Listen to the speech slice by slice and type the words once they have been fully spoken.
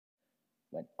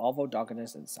when awful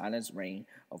darkness and silence reign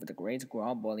over the great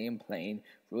ground-bullying plain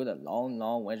through the long,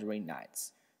 long wintry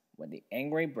nights, when the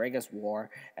angry breakers roar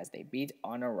as they beat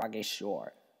on a rugged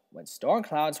shore, when storm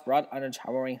clouds brought on the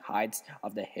towering heights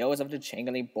of the hills of the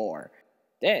jangling boar,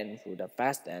 then through the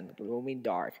vast and gloomy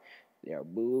dark there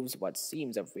moves what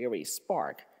seems a weary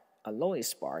spark, a lonely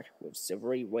spark with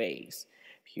silvery rays,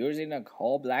 piercing the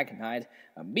cold black night,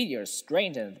 a meteor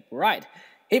strange and bright.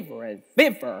 Hither and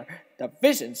thither the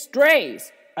vision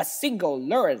strays, a single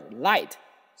lurid light.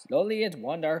 Slowly it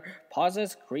wanders,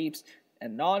 pauses, creeps,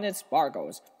 and on it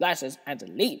sparkles, flashes, and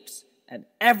leaps. And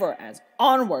ever as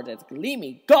onward it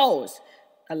gleaming goes,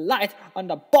 a light on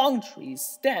the balm tree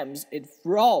stems it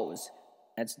throws.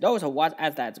 And those who watch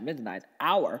at that midnight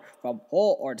hour, from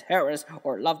hall or terrace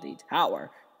or lofty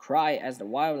tower, cry as the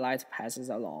wild light passes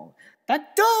along. The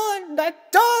dawn! The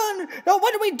dawn! The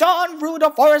wintry dawn through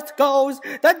the forest goes!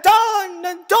 The dawn!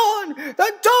 The dawn!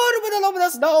 The dawn with the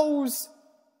luminous nose!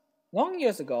 Long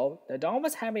years ago, the dawn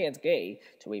was happy and gay,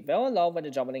 till we fell in love with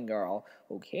a jumbling girl,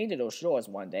 who came to those shores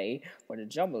one day, where the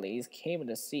jumblies came to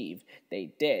deceive.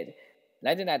 They did,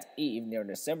 landing at eve near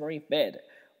the shimmery bed,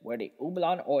 where the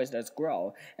oblong oysters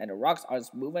grow, and the rocks are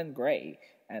smooth and gray,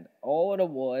 and all the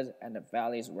woods and the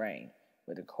valleys ring.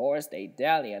 With the chorus they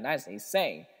daily and nightly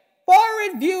sang. Far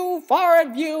in view, are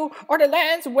the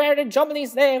lands where the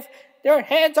jumblies live. Their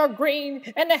heads are green,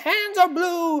 and their hands are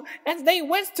blue, and they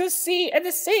went to sea and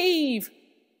deceive.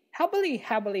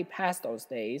 Happily passed those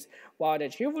days, while the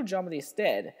cheerful jumblies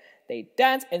stayed. They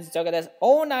danced in circuits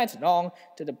all night long,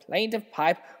 to the plaintive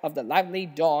pipe of the lively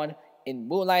dawn, in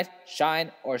moonlight,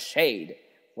 shine, or shade.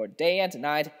 For day and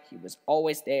night he was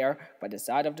always there, by the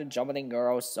side of the jumbling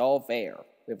girl so fair,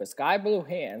 with her sky-blue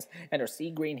hands and her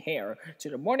sea-green hair,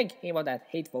 till the morning came of that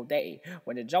hateful day,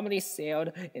 when the jumblies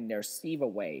sailed in their sieve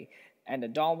away, and the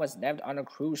dawn was left on a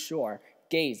cruel shore,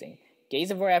 gazing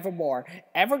forevermore,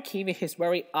 ever keeping his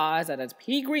weary eyes on that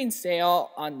pea-green sail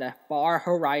on the far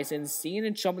horizon, seeing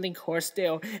the jumbling course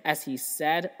still, as he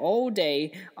sat all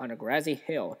day on a grassy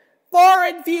hill. Far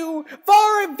in view,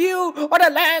 are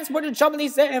the lands where the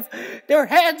jumblies live. Their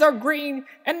heads are green,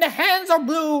 and their hands are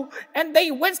blue, and they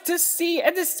went to sea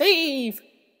and deceive.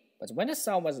 But when the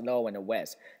sun was low in the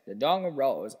west, the dawn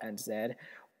arose and said,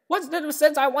 What little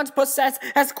sense I once possessed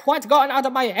has quite gone out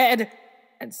of my head.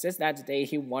 And since that day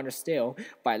he wandered still,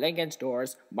 by lake and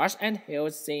shores, marsh and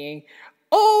hills, singing,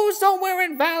 Oh, somewhere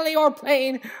in valley or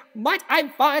plain, might I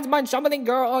find my jumbling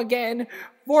girl again.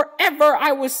 Forever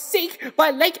I will seek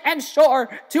by lake and shore,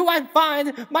 till I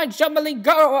find my jumbling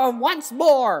girl once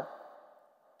more.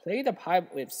 Play the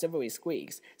pipe with silvery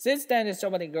squeaks. Since then the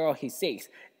jumbling girl he seeks,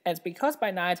 and because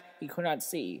by night he could not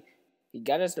see, he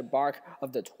gathers the bark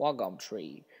of the twagum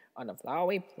tree, on the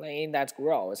flowery plain that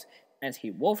grows, and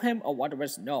he wove him a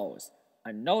wondrous nose.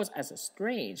 A nose as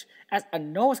strange as a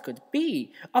nose could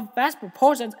be, of vast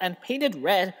proportions and painted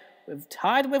red,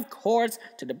 tied with cords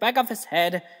to the back of his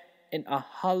head. In a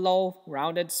hollow,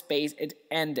 rounded space it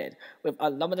ended, with a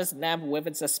luminous lamp with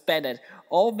it suspended,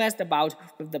 all vast about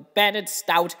with the banded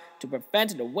stout to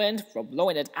prevent the wind from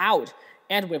blowing it out,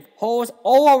 and with holes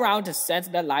all around to send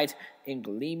the light in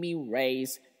gleamy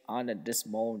rays on a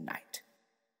dismal night.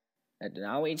 And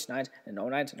now each night and all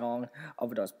night long,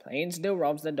 over those plains still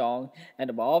roams the dawn,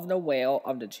 and above the wail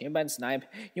of the chimp and snipe,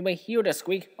 you may hear the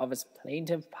squeak of his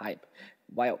plaintive pipe,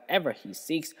 while ever he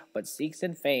seeks, but seeks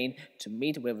in vain, to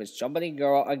meet with his jumbling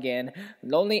girl again.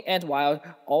 Lonely and wild,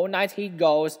 all night he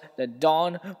goes, the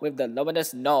dawn with the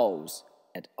luminous nose.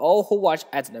 And all who watch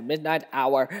at the midnight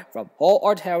hour, from hall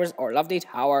or terrace or lofty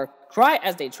tower, cry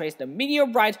as they trace the meteor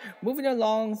bright, moving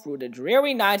along through the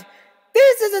dreary night,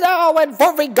 This is an hour when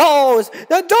forth he goes,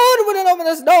 the dawn with the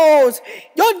luminous nose.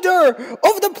 Yonder,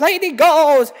 over the plain he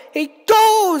goes, the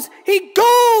dawn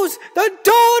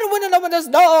with the luminous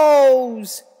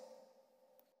nose.